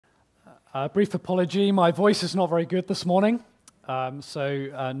Brief apology, my voice is not very good this morning,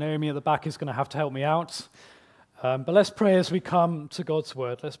 so Naomi at the back is going to have to help me out. But let's pray as we come to God's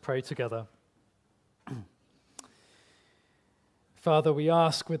word. Let's pray together. Father, we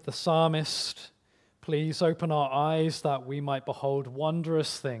ask with the psalmist, please open our eyes that we might behold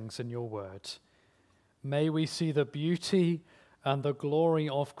wondrous things in your word. May we see the beauty and the glory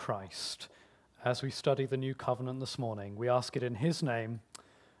of Christ as we study the new covenant this morning. We ask it in his name.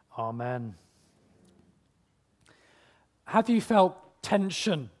 Amen. Have you felt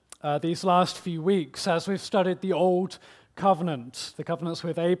tension these last few weeks as we've studied the Old Covenant, the covenants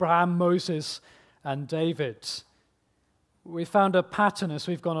with Abraham, Moses, and David? We found a pattern as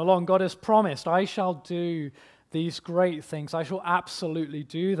we've gone along. God has promised, I shall do these great things. I shall absolutely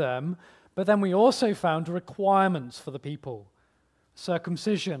do them. But then we also found requirements for the people.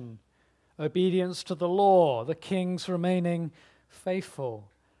 Circumcision, obedience to the law, the kings remaining faithful.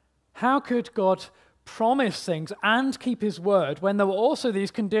 How could God promise things and keep his word when there were also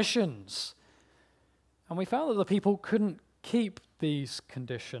these conditions? And we found that the people couldn't keep these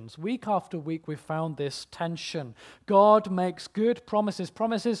conditions. Week after week, we found this tension. God makes good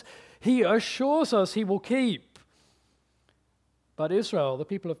promises he assures us he will keep. But Israel, the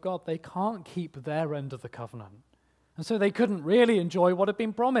people of God, they can't keep their end of the covenant. And so they couldn't really enjoy what had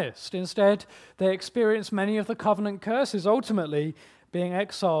been promised. Instead, they experienced many of the covenant curses, ultimately being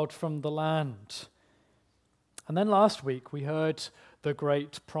exiled from the land. And then last week, we heard the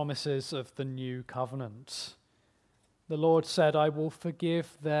great promises of the new covenant. The Lord said, I will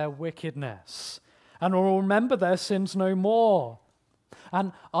forgive their wickedness and will remember their sins no more.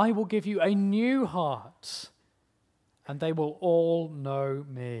 And I will give you a new heart, and they will all know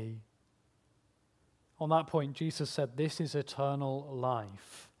me. On that point, Jesus said, this is eternal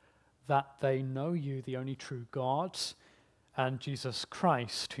life, that they know you, the only true God, and Jesus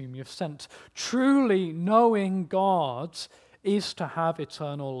Christ, whom you've sent. Truly knowing God is to have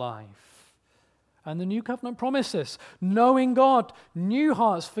eternal life. And the new covenant promises, knowing God, new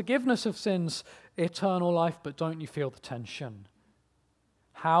hearts, forgiveness of sins, eternal life. But don't you feel the tension?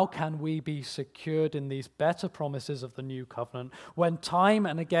 How can we be secured in these better promises of the new covenant when time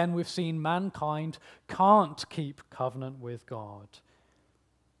and again we've seen mankind can't keep covenant with God?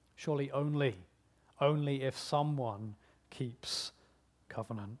 Surely only if someone keeps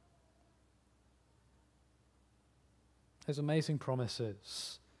covenant. There's amazing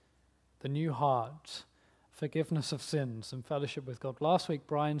promises. The new heart, forgiveness of sins, and fellowship with God. Last week,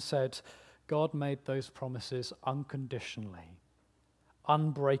 Brian said, God made those promises unconditionally,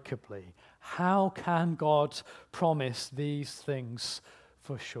 unbreakably. How can God promise these things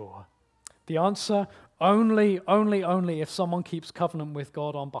for sure? The answer, only if someone keeps covenant with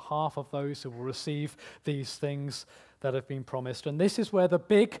God on behalf of those who will receive these things that have been promised. And this is where the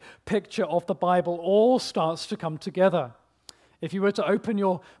big picture of the Bible all starts to come together. If you were to open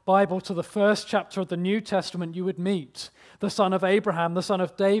your Bible to the first chapter of the New Testament, you would meet the son of Abraham, the son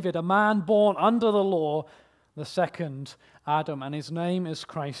of David, a man born under the law, the second Adam, and his name is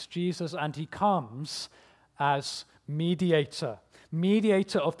Christ Jesus, and he comes as mediator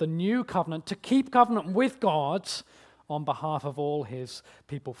of the new covenant to keep covenant with God on behalf of all his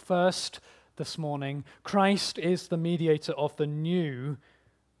people. First, this morning, Christ is the mediator of the new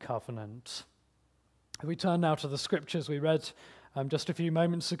covenant. If we turn now to the scriptures we read just a few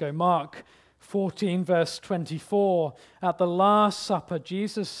moments ago, Mark 14, verse 24, at the Last Supper,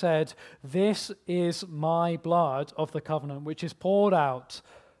 Jesus said, this is my blood of the covenant, which is poured out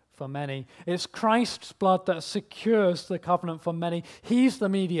for many. It's Christ's blood that secures the covenant for many. He's the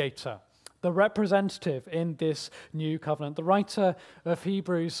mediator, the representative in this new covenant. The writer of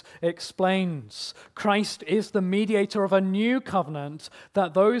Hebrews explains, Christ is the mediator of a new covenant,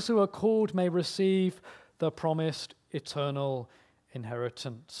 that those who are called may receive the promised eternal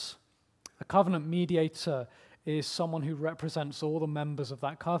inheritance. A covenant mediator is someone who represents all the members of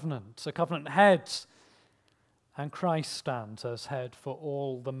that covenant, a covenant head, and Christ stands as head for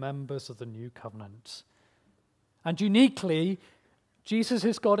all the members of the new covenant. And uniquely, Jesus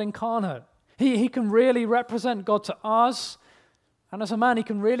is God incarnate. He can really represent God to us, and as a man, he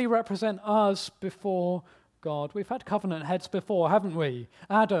can really represent us before God. We've had covenant heads before, haven't we?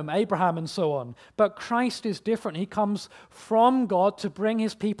 Adam, Abraham, and so on. But Christ is different. He comes from God to bring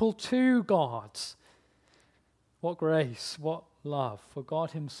his people to God. What grace, what love for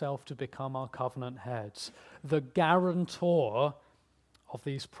God himself to become our covenant heads, the guarantor of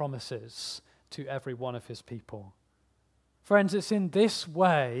these promises to every one of his people. Friends, it's in this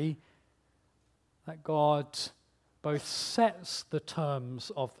way that God both sets the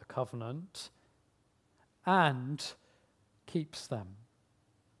terms of the covenant and keeps them.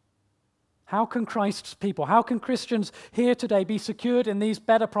 How can Christ's people, how can Christians here today be secured in these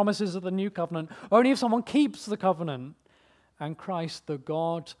better promises of the new covenant? Only if someone keeps the covenant. And Christ, the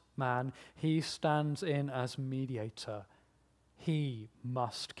God-man, he stands in as mediator. He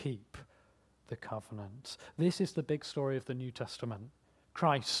must keep the covenant. This is the big story of the New Testament.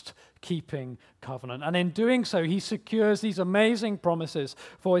 Christ keeping covenant. And in doing so, he secures these amazing promises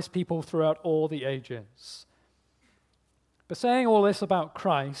for his people throughout all the ages. But saying all this about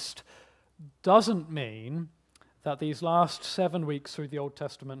Christ doesn't mean that these last 7 weeks through the Old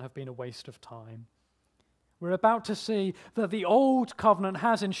Testament have been a waste of time. We're about to see that the Old Covenant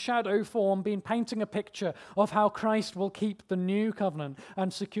has, in shadow form, been painting a picture of how Christ will keep the New Covenant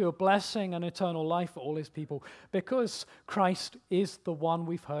and secure blessing and eternal life for all his people, because Christ is the one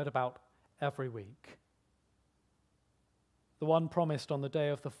we've heard about every week. The one promised on the day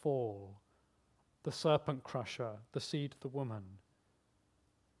of the fall, the serpent crusher, the seed of the woman.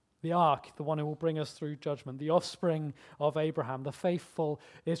 The ark, the one who will bring us through judgment, the offspring of Abraham, the faithful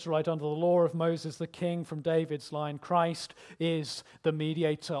Israelite under the law of Moses, the king from David's line. Christ is the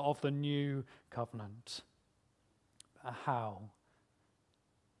mediator of the new covenant. How?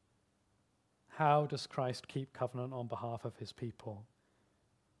 How does Christ keep covenant on behalf of his people?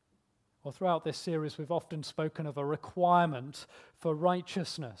 Well, throughout this series, we've often spoken of a requirement for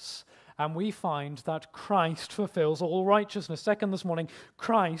righteousness. And we find that Christ fulfills all righteousness. Second this morning,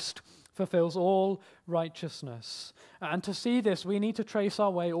 Christ fulfills all righteousness. And to see this, we need to trace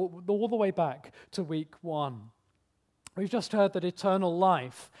our way all the way back to week 1. We've just heard that eternal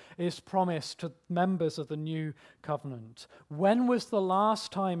life is promised to members of the new covenant. When was the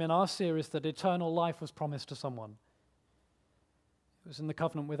last time in our series that eternal life was promised to someone? It was in the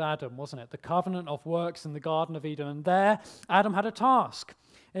covenant with Adam, wasn't it? The covenant of works in the Garden of Eden. And there, Adam had a task.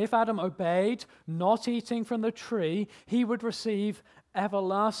 If Adam obeyed, not eating from the tree, he would receive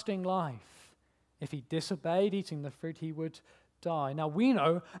everlasting life. If he disobeyed eating the fruit, he would die. Now, we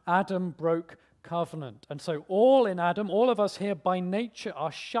know Adam broke covenant. And so all in Adam, all of us here by nature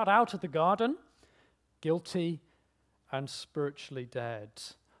are shut out of the garden, guilty and spiritually dead.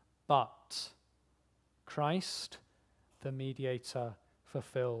 But Christ, the mediator,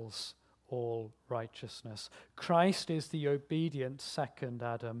 fulfills all righteousness. Christ is the obedient second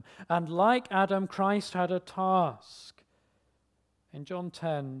Adam. And like Adam, Christ had a task. In John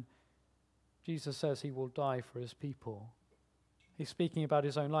 10, Jesus says he will die for his people. He's speaking about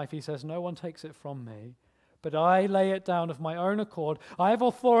his own life. He says, "No one takes it from me, but I lay it down of my own accord. I have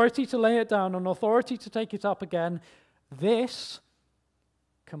authority to lay it down and authority to take it up again. This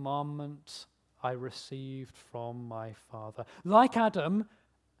commandment I received from my Father." Like Adam,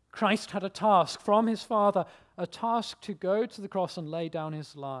 Christ had a task from his Father, a task to go to the cross and lay down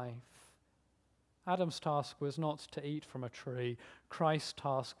his life. Adam's task was not to eat from a tree. Christ's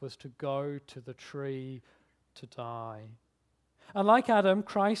task was to go to the tree to die. And like Adam,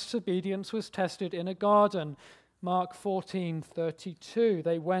 Christ's obedience was tested in a garden. Mark 14:32,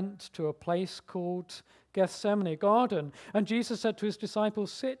 they went to a place called Gethsemane, a garden. And Jesus said to his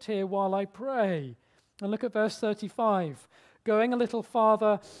disciples, "Sit here while I pray." And look at verse 35. Going a little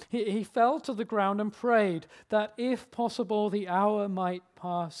farther, he fell to the ground and prayed that if possible the hour might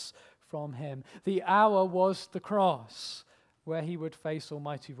pass from him. The hour was the cross, where he would face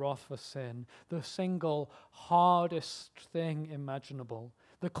almighty wrath for sin, the single hardest thing imaginable.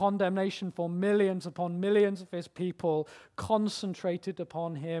 The condemnation for millions upon millions of his people concentrated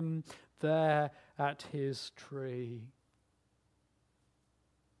upon him there at his tree.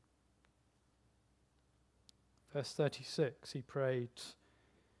 Verse 36, he prayed,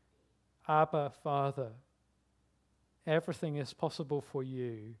 "Abba, Father, everything is possible for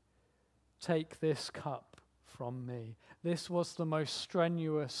you. Take this cup from me." This was the most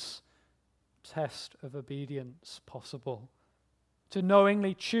strenuous test of obedience possible. To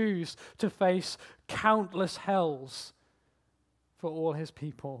knowingly choose to face countless hells for all his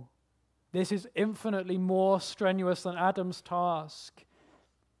people. This is infinitely more strenuous than Adam's task.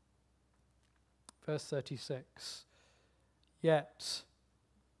 Verse 36, "Yet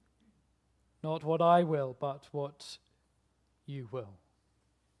not what I will, but what you will."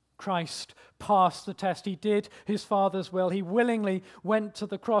 Christ passed the test. He did his Father's will. He willingly went to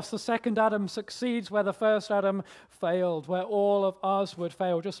the cross. The second Adam succeeds where the first Adam failed, where all of us would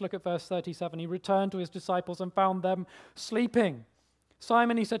fail. Just look at verse 37. He returned to his disciples and found them sleeping.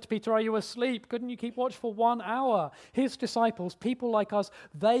 "Simon," he said to Peter, "are you asleep? Couldn't you keep watch for 1 hour?" His disciples, people like us,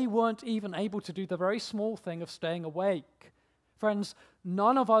 they weren't even able to do the very small thing of staying awake Friends,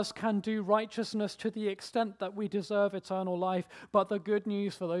 none of us can do righteousness to the extent that we deserve eternal life, but the good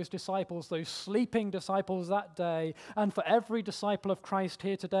news for those disciples, those sleeping disciples that day, and for every disciple of Christ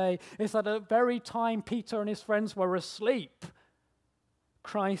here today, is that at the very time Peter and his friends were asleep,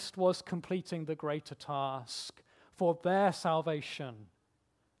 Christ was completing the greater task for their salvation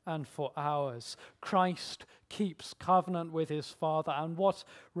and for ours. Christ keeps covenant with his Father, and what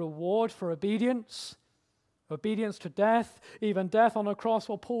reward for obedience? Obedience to death, even death on a cross.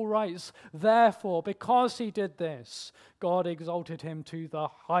 Well, Paul writes, therefore, because he did this, God exalted him to the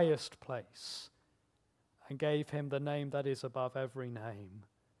highest place and gave him the name that is above every name.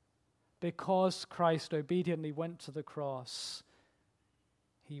 Because Christ obediently went to the cross,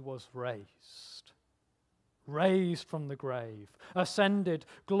 he was raised from the grave, ascended,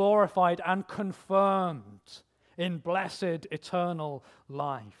 glorified, and confirmed in blessed eternal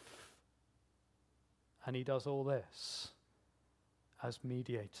life. And he does all this as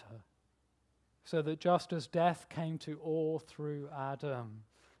mediator, so that just as death came to all through Adam,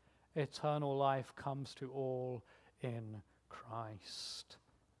 eternal life comes to all in Christ.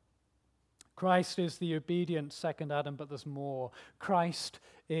 Christ is the obedient second Adam, but there's more. Christ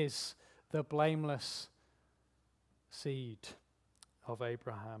is the blameless seed of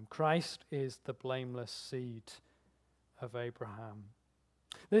Abraham. Christ is the blameless seed of Abraham.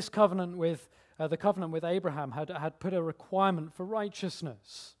 This covenant with the covenant with Abraham had put a requirement for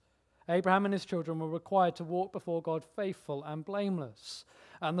righteousness. Abraham and his children were required to walk before God faithful and blameless.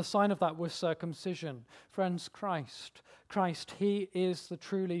 And the sign of that was circumcision. Friends, Christ, he is the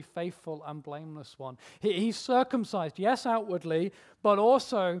truly faithful and blameless one. He's circumcised, yes, outwardly, but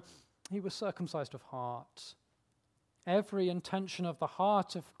also he was circumcised of heart. Every intention of the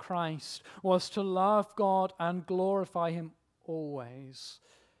heart of Christ was to love God and glorify him always.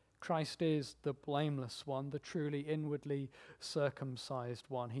 Christ is the blameless one, the truly inwardly circumcised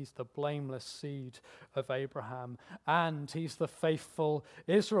one. He's the blameless seed of Abraham, and he's the faithful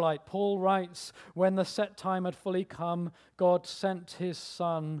Israelite. Paul writes, when the set time had fully come, God sent his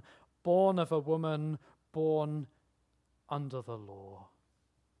Son, born of a woman, born under the law.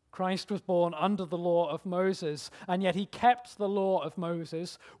 Christ was born under the law of Moses, and yet he kept the law of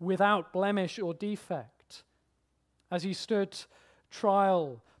Moses without blemish or defect. As he stood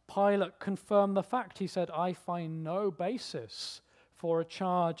trial, Pilate confirmed the fact. He said, I find no basis for a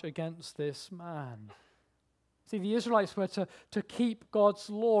charge against this man. See, the Israelites were to keep God's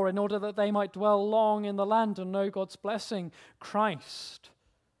law in order that they might dwell long in the land and know God's blessing. Christ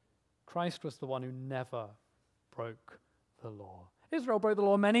was the one who never broke the law. Israel broke the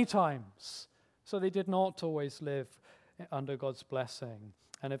law many times, so they did not always live under God's blessing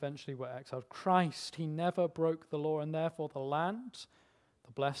and eventually were exiled. Christ, he never broke the law, and therefore the land,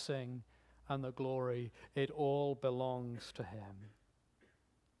 the blessing, and the glory, it all belongs to him.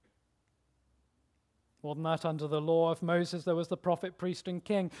 More than that, under the law of Moses, there was the prophet, priest, and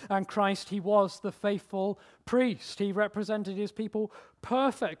king. And Christ, he was the faithful priest. He represented his people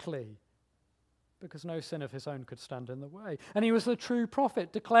perfectly because no sin of his own could stand in the way. And he was the true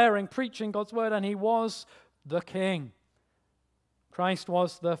prophet, declaring, preaching God's word, and he was the king. Christ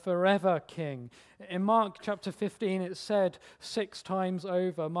was the forever king. In Mark chapter 15, it's said 6 times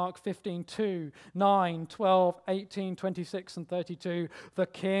over, Mark 15, 2, 9, 12, 18, 26, and 32, the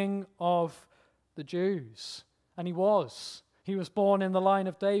king of the Jews. And he was. He was born in the line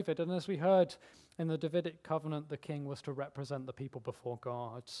of David, and as we heard in the Davidic covenant, the king was to represent the people before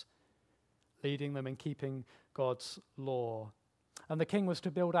God, leading them in keeping God's law. And the king was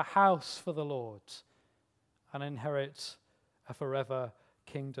to build a house for the Lord and inherit a forever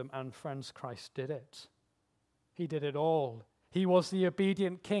kingdom. And friends, Christ did it. He did it all. He was the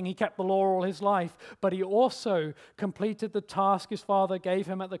obedient king. He kept the law all his life, but he also completed the task his Father gave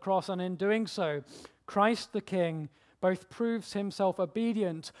him at the cross, and in doing so, Christ the king both proves himself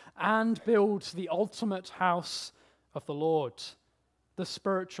obedient and builds the ultimate house of the Lord, the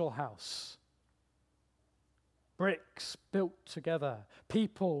spiritual house. Bricks built together,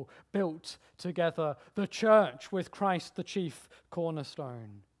 people built together, the church with Christ the chief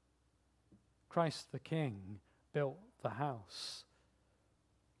cornerstone. Christ the King built the house,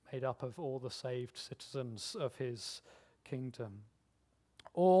 made up of all the saved citizens of his kingdom.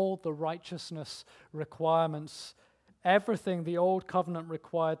 All the righteousness requirements, everything the old covenant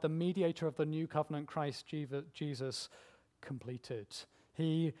required, the mediator of the new covenant, Christ Jesus, completed.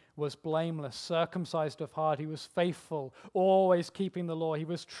 He was blameless, circumcised of heart. He was faithful, always keeping the law. He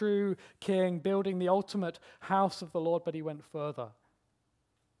was true king, building the ultimate house of the Lord, but he went further.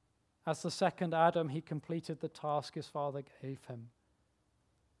 As the second Adam, he completed the task his Father gave him.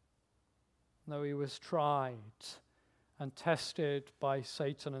 Though he was tried and tested by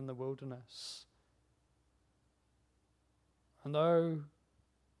Satan in the wilderness. And though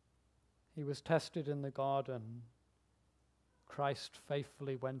he was tested in the garden, Christ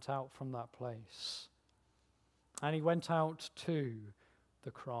faithfully went out from that place. And he went out to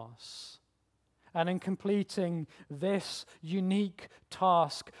the cross. And in completing this unique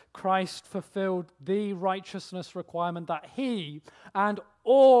task, Christ fulfilled the righteousness requirement that he and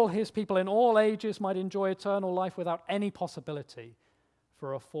all his people in all ages might enjoy eternal life without any possibility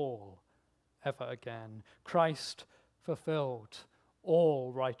for a fall ever again. Christ fulfilled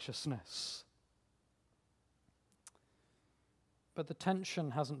all righteousness. But the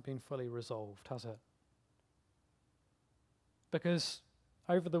tension hasn't been fully resolved, has it? Because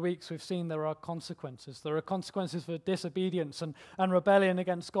over the weeks we've seen there are consequences. There are consequences for disobedience and rebellion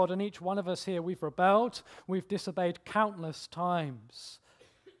against God. And each one of us here, we've rebelled, we've disobeyed countless times.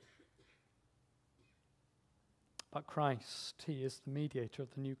 But Christ, he is the mediator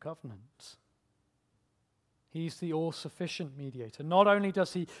of the new covenant. He's the all-sufficient mediator. Not only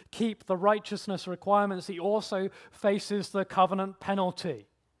does he keep the righteousness requirements, he also faces the covenant penalty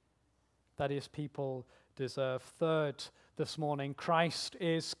that his people deserve. Third, this morning, Christ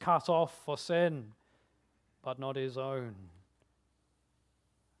is cut off for sin, but not his own.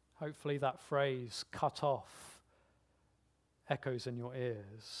 Hopefully that phrase, cut off, echoes in your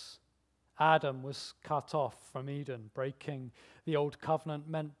ears. Adam was cut off from Eden. Breaking the old covenant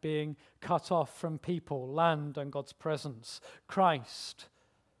meant being cut off from people, land, and God's presence. Christ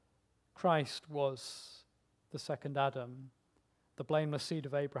was the second Adam, the blameless seed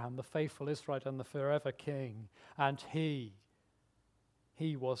of Abraham, the faithful Israelite and the forever king. And he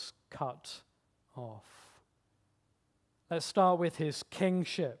was cut off. Let's start with his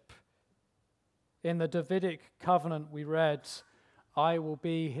kingship. In the Davidic covenant we read, I will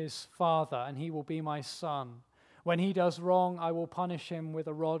be his father, and he will be my son. When he does wrong, I will punish him with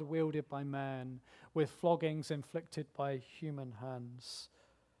a rod wielded by man, with floggings inflicted by human hands.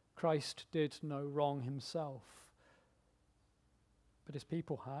 Christ did no wrong himself, but his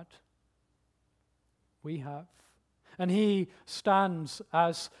people had. We have. And he stands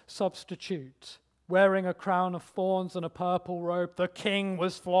as substitute, wearing a crown of thorns and a purple robe. The king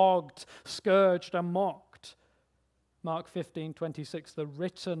was flogged, scourged, and mocked. Mark 15:26, the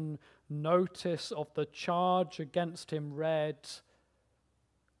written notice of the charge against him read,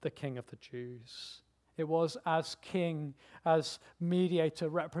 the King of the Jews. It was as king, as mediator,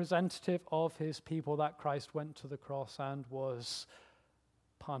 representative of his people that Christ went to the cross and was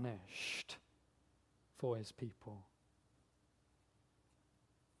punished for his people.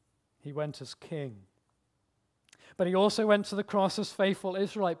 He went as king. But he also went to the cross as faithful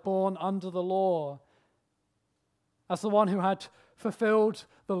Israelite, born under the law, as the one who had fulfilled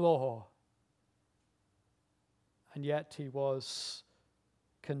the law. And yet he was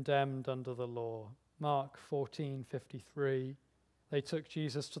condemned under the law. Mark 14:53. They took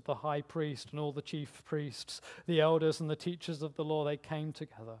Jesus to the high priest and all the chief priests, the elders and the teachers of the law. They came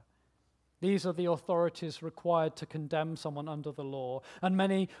together. These are the authorities required to condemn someone under the law. And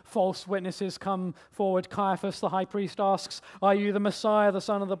many false witnesses come forward. Caiaphas, the high priest, asks, "Are you the Messiah, the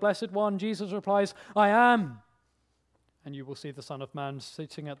Son of the Blessed One?" Jesus replies, "I am. And you will see the Son of Man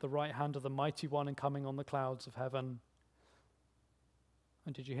sitting at the right hand of the Mighty One and coming on the clouds of heaven."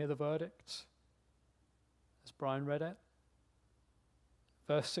 And did you hear the verdict as Brian read it?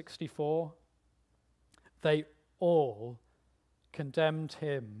 Verse 64, they all condemned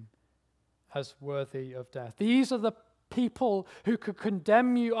him as worthy of death. These are the people who could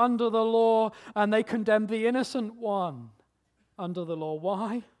condemn you under the law, and they condemned the innocent one under the law.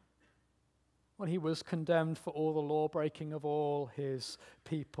 Why? Well, he was condemned for all the law breaking of all his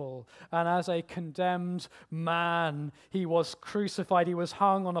people. And as a condemned man, he was crucified. He was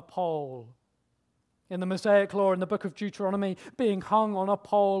hung on a pole. In the Mosaic law, in the book of Deuteronomy, being hung on a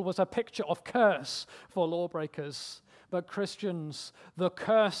pole was a picture of curse for lawbreakers. But Christians, the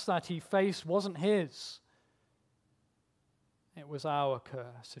curse that he faced wasn't his. It was our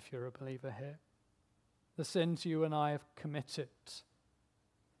curse, if you're a believer here. The sins you and I have committed,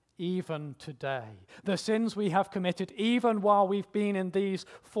 even today. The sins we have committed, even while we've been in these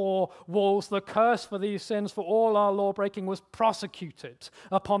four walls. The curse for these sins, for all our law-breaking, was prosecuted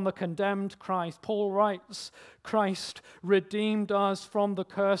upon the condemned Christ. Paul writes, Christ redeemed us from the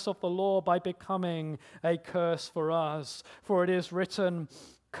curse of the law by becoming a curse for us. For it is written,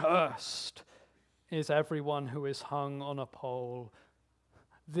 cursed is everyone who is hung on a pole.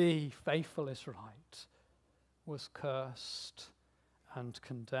 The faithful Israelite was cursed and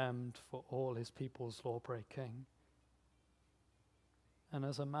condemned for all his people's law-breaking. And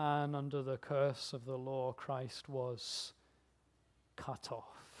as a man under the curse of the law, Christ was cut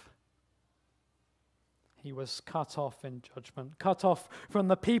off. He was cut off in judgment, cut off from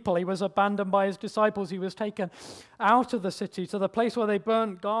the people. He was abandoned by his disciples. He was taken out of the city to the place where they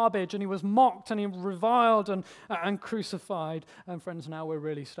burnt garbage, and he was mocked and he reviled and crucified. And friends, now we're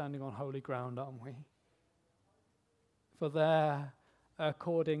really standing on holy ground, aren't we? For there,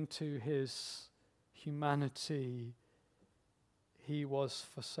 according to his humanity, he was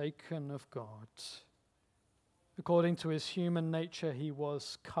forsaken of God. According to his human nature, he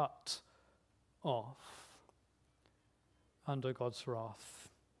was cut off under God's wrath,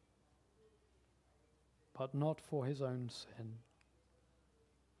 but not for his own sin.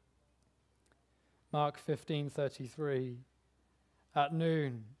 Mark 15:33, at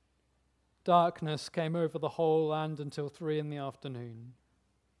noon, darkness came over the whole land until 3 p.m.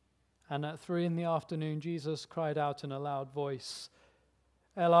 And at 3 p.m, Jesus cried out in a loud voice,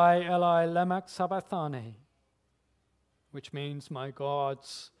 Eli, Eli, lema sabachthani, which means, my God,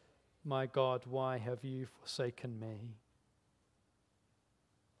 why have you forsaken me?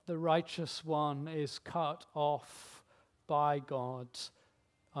 The righteous one is cut off by God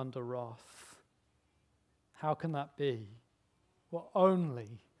under wrath. How can that be? Well,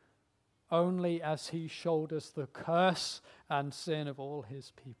 only as he shoulders the curse and sin of all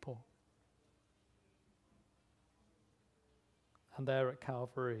his people. And there at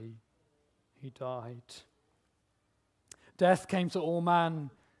Calvary, he died. Death came to all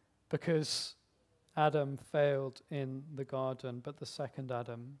man because Adam failed in the garden, but the second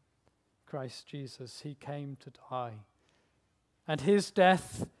Adam, Christ Jesus, he came to die. And his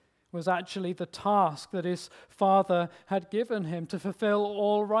death was actually the task that his Father had given him to fulfill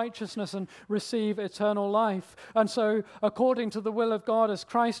all righteousness and receive eternal life. And so, according to the will of God, as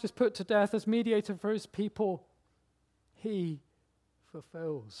Christ is put to death as mediator for his people, he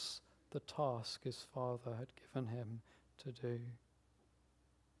fulfills the task his Father had given him to do.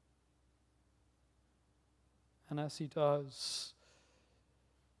 And as he does,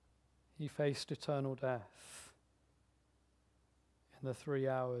 he faced eternal death in the 3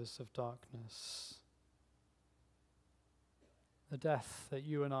 hours of darkness. The death that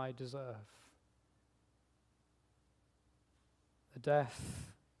you and I deserve. The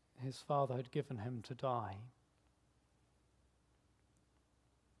death his Father had given him to die.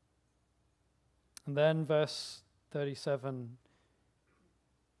 And then verse 37,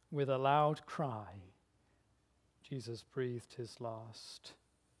 with a loud cry, Jesus breathed his last.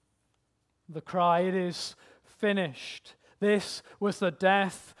 The cry, it is finished. This was the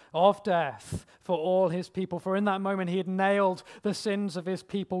death of death for all his people. For in that moment he had nailed the sins of his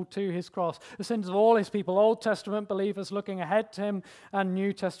people to his cross. The sins of all his people, Old Testament believers looking ahead to him and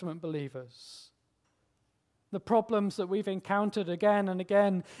New Testament believers. The problems that we've encountered again and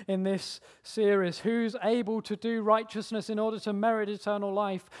again in this series. Who's able to do righteousness in order to merit eternal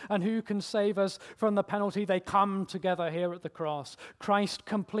life? And who can save us from the penalty? They come together here at the cross. Christ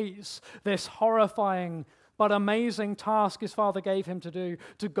completes this horrifying but amazing task his Father gave him to do,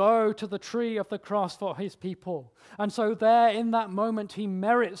 to go to the tree of the cross for his people. And so there in that moment he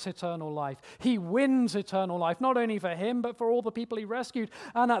merits eternal life. He wins eternal life, not only for him, but for all the people he rescued.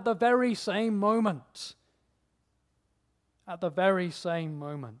 And at the very same moment,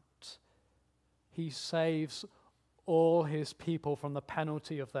 he saves all his people from the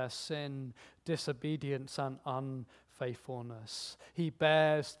penalty of their sin, disobedience, and unfaithfulness. He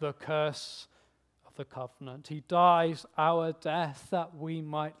bears the curse of the covenant. He dies our death that we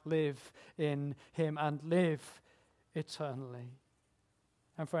might live in him and live eternally.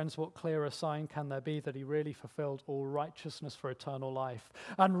 And friends, what clearer sign can there be that he really fulfilled all righteousness for eternal life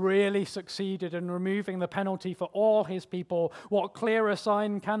and really succeeded in removing the penalty for all his people? What clearer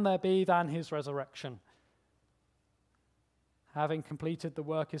sign can there be than his resurrection? Having completed the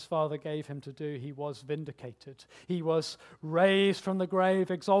work his Father gave him to do, he was vindicated. He was raised from the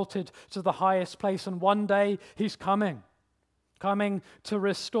grave, exalted to the highest place, and one day he's coming to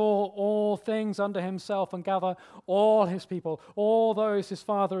restore all things unto himself and gather all his people, all those his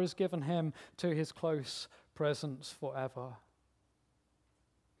Father has given him, to his close presence forever.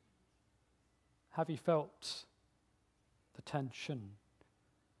 Have you felt the tension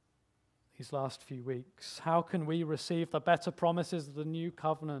these last few weeks? How can we receive the better promises of the new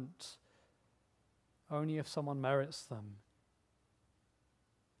covenant? Only if someone merits them.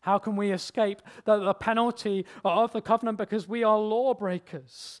 How can we escape the penalty of the covenant? Because we are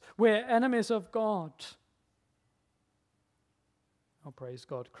lawbreakers. We're enemies of God. Oh, praise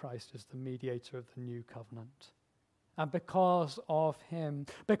God, Christ is the mediator of the new covenant. and because of him,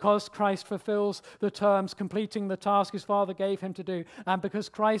 because Christ fulfills the terms, completing the task his Father gave him to do, and because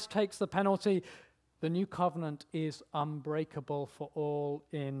Christ takes the penalty, the new covenant is unbreakable for all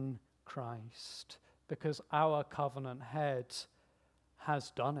in Christ, because our covenant head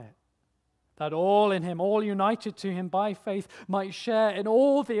has done it. That all in him, all united to him by faith, might share in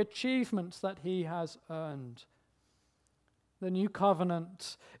all the achievements that he has earned. The new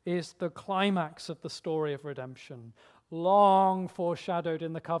covenant is the climax of the story of redemption, long foreshadowed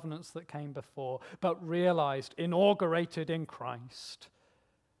in the covenants that came before, but realized, inaugurated in Christ.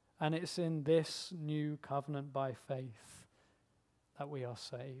 And it's in this new covenant by faith that we are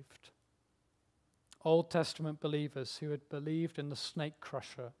saved. Old Testament believers who had believed in the snake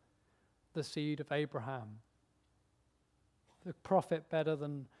crusher, the seed of Abraham, the prophet better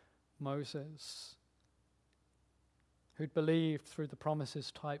than Moses, who'd believed through the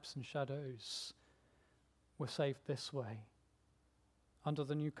promises, types, and shadows, were saved this way, under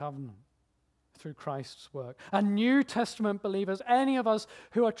the new covenant, through Christ's work. And New Testament believers, any of us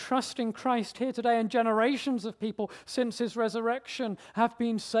who are trusting Christ here today, and generations of people since his resurrection, have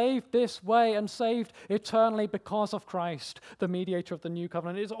been saved this way and saved eternally because of Christ, the mediator of the new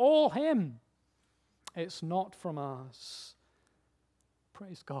covenant. It's all him. It's not from us.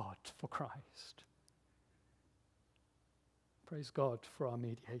 Praise God for Christ. Praise God for our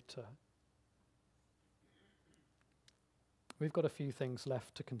mediator. We've got a few things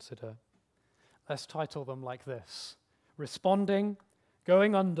left to consider. Let's title them like this: responding,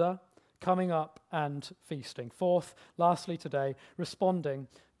 going under, coming up, and feasting. Fourth, lastly today, responding,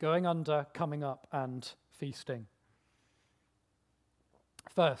 going under, coming up, and feasting.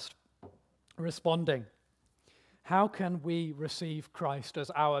 First, responding. How can we receive Christ as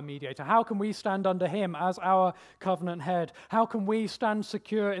our mediator? How can we stand under him as our covenant head? How can we stand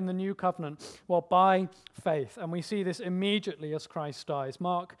secure in the new covenant? Well, by faith. And we see this immediately as Christ dies.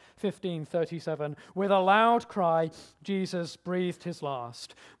 Mark 15:37. With a loud cry, Jesus breathed his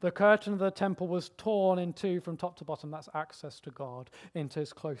last. The curtain of the temple was torn in two from top to bottom. That's access to God, into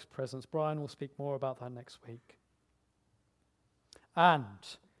his close presence. Brian will speak more about that next week.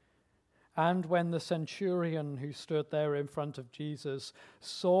 And when the centurion who stood there in front of Jesus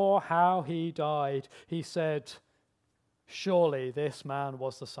saw how he died, he said, "Surely this man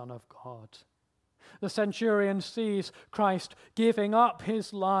was the Son of God." The centurion sees Christ giving up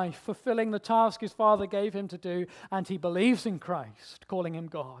his life, fulfilling the task his Father gave him to do, and he believes in Christ, calling him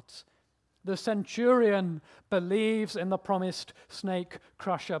God. The centurion believes in the promised snake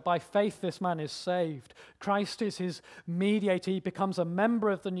crusher. By faith, this man is saved. Christ is his mediator. He becomes a member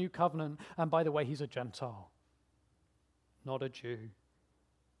of the new covenant. And by the way, he's a Gentile, not a Jew. Do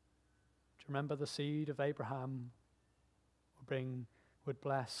you remember the seed of Abraham would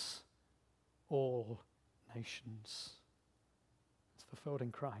bless all nations? It's fulfilled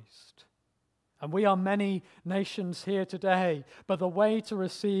in Christ. And we are many nations here today, but the way to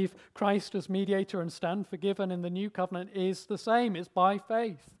receive Christ as mediator and stand forgiven in the new covenant is the same. It's by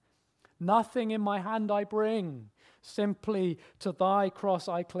faith. Nothing in my hand I bring, simply to thy cross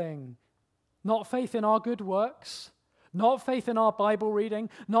I cling. Not faith in our good works, not faith in our Bible reading,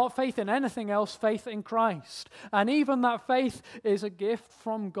 not faith in anything else, faith in Christ. And even that faith is a gift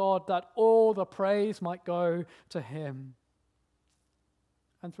from God, that all the praise might go to him.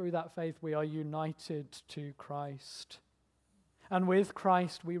 And through that faith, we are united to Christ. And with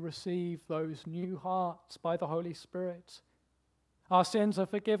Christ, we receive those new hearts by the Holy Spirit. Our sins are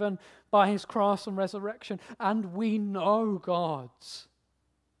forgiven by his cross and resurrection, and we know God's.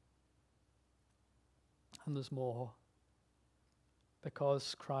 And there's more.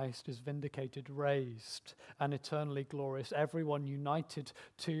 Because Christ is vindicated, raised, and eternally glorious, everyone united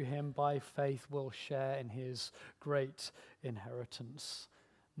to him by faith will share in his great inheritance.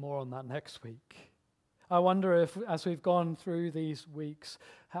 More on that next week. I wonder if, as we've gone through these weeks,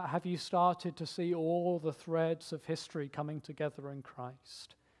 have you started to see all the threads of history coming together in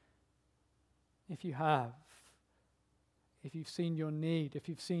Christ? If you have, if you've seen your need, if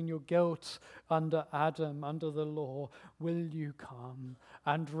you've seen your guilt under Adam, under the law, will you come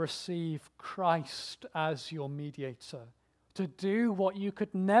and receive Christ as your mediator? To do what you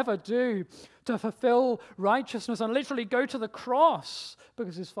could never do, to fulfill righteousness and literally go to the cross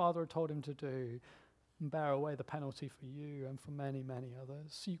because his Father had told him to do, and bear away the penalty for you and for many, many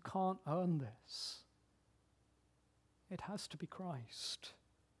others. You can't earn this. It has to be Christ.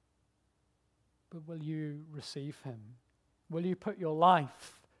 But will you receive him? Will you put your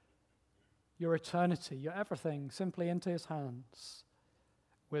life, your eternity, your everything simply into his hands?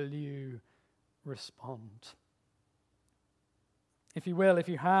 Will you respond? If you will, if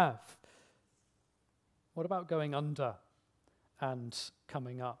you have, What about going under and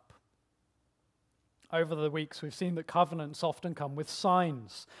coming up? Over the weeks, we've seen that covenants often come with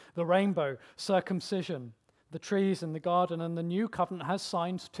signs. The rainbow, circumcision, the trees in the garden, and the new covenant has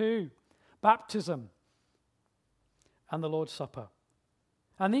signs too. Baptism and the Lord's Supper.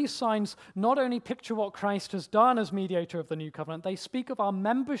 And these signs not only picture what Christ has done as mediator of the new covenant, they speak of our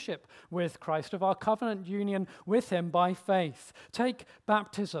membership with Christ, of our covenant union with him by faith. Take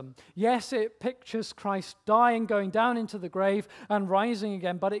baptism. Yes, it pictures Christ dying, going down into the grave and rising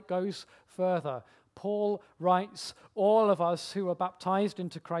again, but it goes further. Paul writes, all of us who were baptized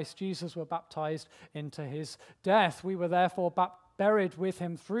into Christ Jesus were baptized into his death. We were therefore buried with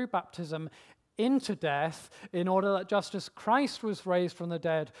him through baptism into death, in order that just as Christ was raised from the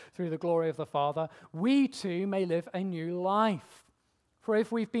dead through the glory of the Father, we too may live a new life. For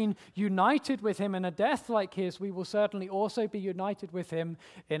if we've been united with him in a death like his, we will certainly also be united with him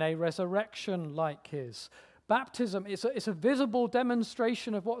in a resurrection like his. Baptism is a visible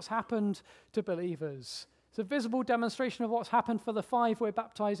demonstration of what's happened to believers. It's a visible demonstration of what's happened for the 5 we're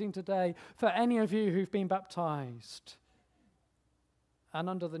baptizing today, for any of you who've been baptized. And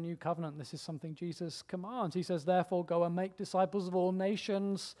under the new covenant, this is something Jesus commands. He says, therefore, go and make disciples of all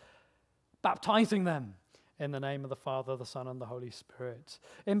nations, baptizing them in the name of the Father, the Son, and the Holy Spirit.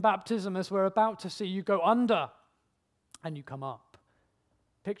 In baptism, as we're about to see, you go under and you come up,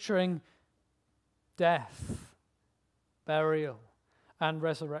 picturing death, burial, and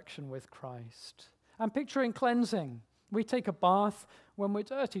resurrection with Christ. And picturing cleansing. We take a bath when we're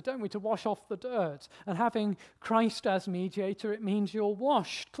dirty, don't we, to wash off the dirt. And having Christ as mediator, it means you're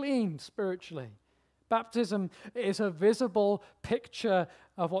washed clean spiritually. Baptism is a visible picture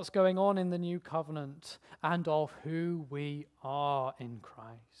of what's going on in the new covenant and of who we are in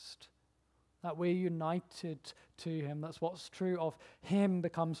Christ. That we're united to him. That's what's true of him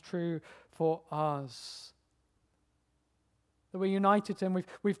becomes true for us. That we're united to him.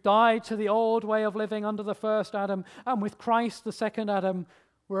 We've died to the old way of living under the first Adam, and with Christ, the second Adam,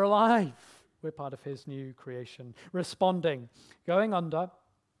 we're alive. We're part of his new creation, responding, going under,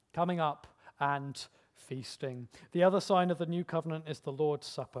 coming up, and feasting. The other sign of the new covenant is the Lord's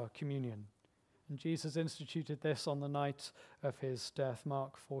Supper, communion. And Jesus instituted this on the night of his death,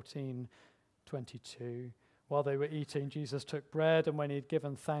 Mark 14:22. While they were eating, Jesus took bread, and when he had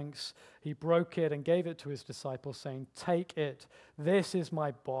given thanks, he broke it and gave it to his disciples, saying, take it, this is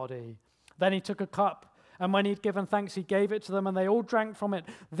my body. Then he took a cup, and when he had given thanks, he gave it to them, and they all drank from it.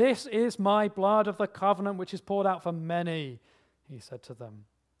 This is my blood of the covenant, which is poured out for many, he said to them.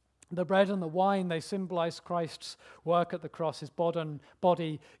 The bread and the wine, they symbolize Christ's work at the cross, his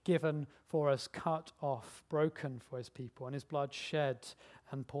body given for us, cut off, broken for his people, and his blood shed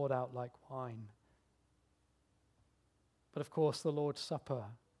and poured out like wine. But of course, the Lord's Supper,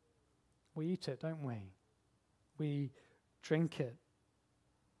 we eat it, don't we? We drink it.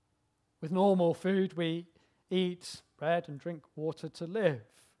 With normal food, we eat bread and drink water to live.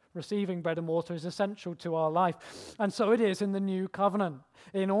 Receiving bread and water is essential to our life. And so it is in the new covenant.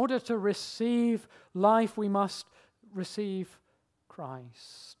 In order to receive life, we must receive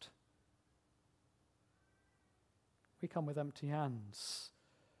Christ. We come with empty hands.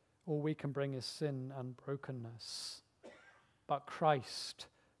 All we can bring is sin and brokenness. But Christ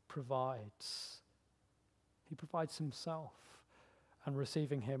provides. He provides himself. And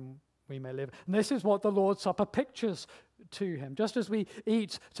receiving him, we may live. And this is what the Lord's Supper pictures to him. Just as we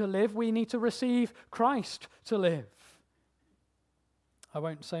eat to live, we need to receive Christ to live. I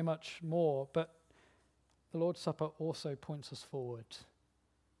won't say much more, but the Lord's Supper also points us forward.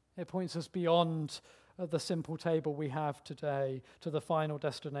 It points us beyond the simple table we have today to the final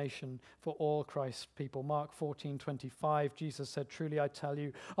destination for all Christ's people. Mark 14:25, Jesus said, truly I tell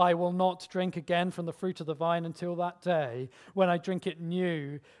you, I will not drink again from the fruit of the vine until that day when I drink it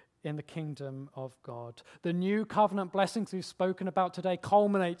new in the kingdom of God. The new covenant blessings we've spoken about today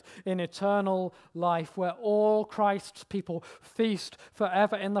culminate in eternal life where all Christ's people feast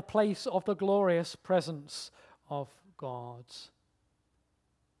forever in the place of the glorious presence of God.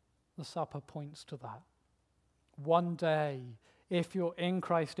 The supper points to that. One day, if you're in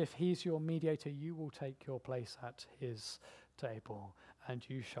Christ, if he's your mediator, you will take your place at his table and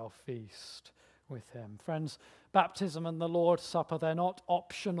you shall feast with him. Friends, baptism and the Lord's Supper, they're not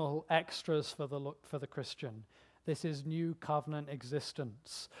optional extras for the Christian. This is new covenant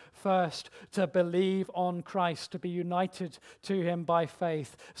existence. First, to believe on Christ, to be united to him by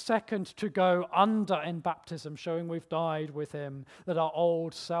faith. Second, to go under in baptism, showing we've died with him, that our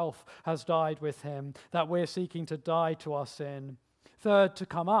old self has died with him, that we're seeking to die to our sin. Third, to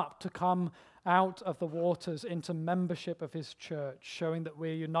come up, to come out of the waters into membership of his church, showing that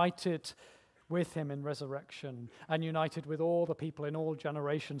we're united with him in resurrection and united with all the people in all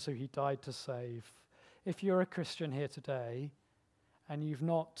generations who he died to save. If you're a Christian here today and you've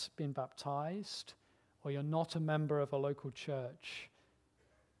not been baptized, or you're not a member of a local church,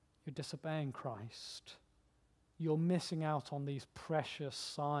 you're disobeying Christ. You're missing out on these precious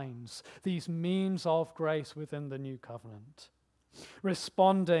signs, these means of grace within the new covenant.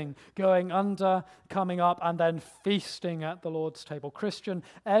 Responding, going under, coming up, and then feasting at the Lord's table. Christian,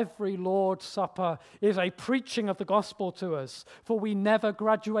 every Lord's Supper is a preaching of the gospel to us, for we never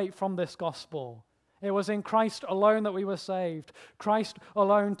graduate from this gospel. It was in Christ alone that we were saved. Christ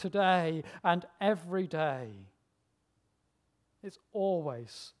alone today and every day. It's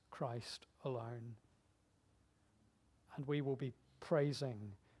always Christ alone. And we will be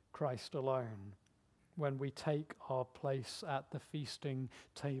praising Christ alone when we take our place at the feasting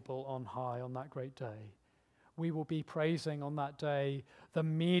table on high on that great day. We will be praising on that day the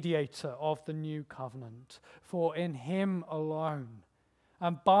mediator of the new covenant, for in him alone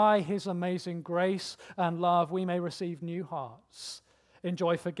and by his amazing grace and love we may receive new hearts,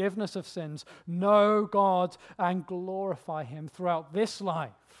 enjoy forgiveness of sins, know God and glorify him throughout this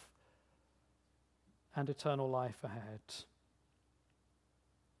life and eternal life ahead.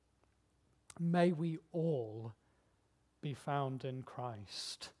 May we all be found in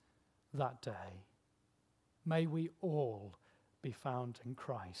Christ that day. May we all be found in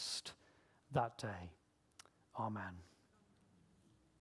Christ that day. Amen.